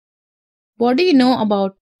What do you know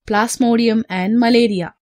about Plasmodium and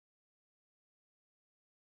malaria?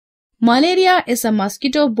 Malaria is a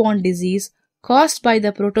mosquito-borne disease caused by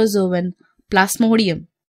the protozoan Plasmodium.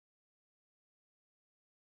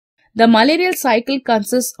 The malarial cycle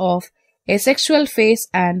consists of asexual phase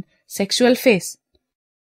and sexual phase.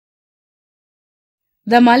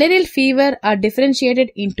 The malarial fever are differentiated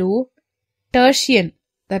into tertian,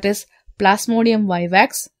 that is Plasmodium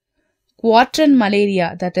vivax, quatern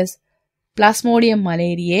malaria, that is Plasmodium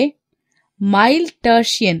malariae, mild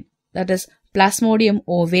tertian, that is Plasmodium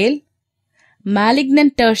ovale,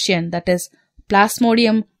 malignant tertian, that is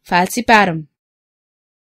Plasmodium falciparum.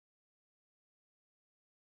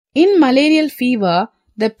 In malarial fever,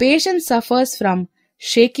 the patient suffers from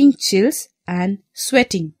shaking chills and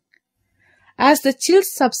sweating. As the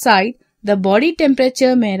chills subside, the body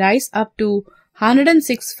temperature may rise up to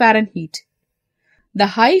 106 Fahrenheit. The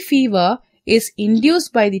high fever is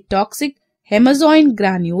induced by the toxic hemazoin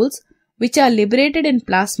granules which are liberated in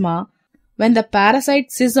plasma when the parasite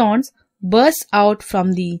scissorns burst out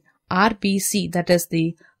from the RBC, that is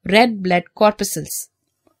the red blood corpuscles.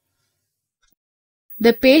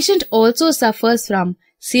 The patient also suffers from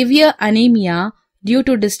severe anemia due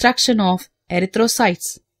to destruction of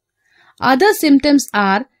erythrocytes. Other symptoms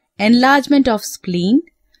are enlargement of spleen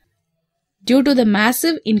due to the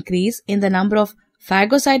massive increase in the number of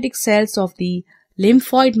phagocytic cells of the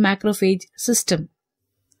lymphoid macrophage system.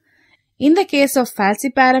 In the case of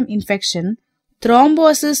falciparum infection,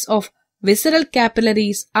 thrombosis of visceral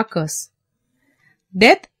capillaries occurs.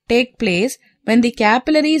 Death takes place when the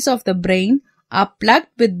capillaries of the brain are plugged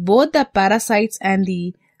with both the parasites and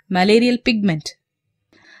the malarial pigment.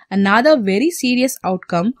 Another very serious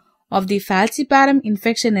outcome of the falciparum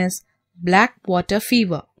infection is black water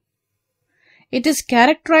fever. It is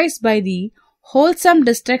characterized by the wholesome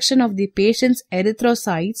destruction of the patient's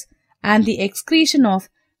erythrocytes and the excretion of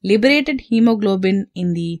liberated hemoglobin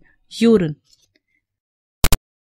in the urine.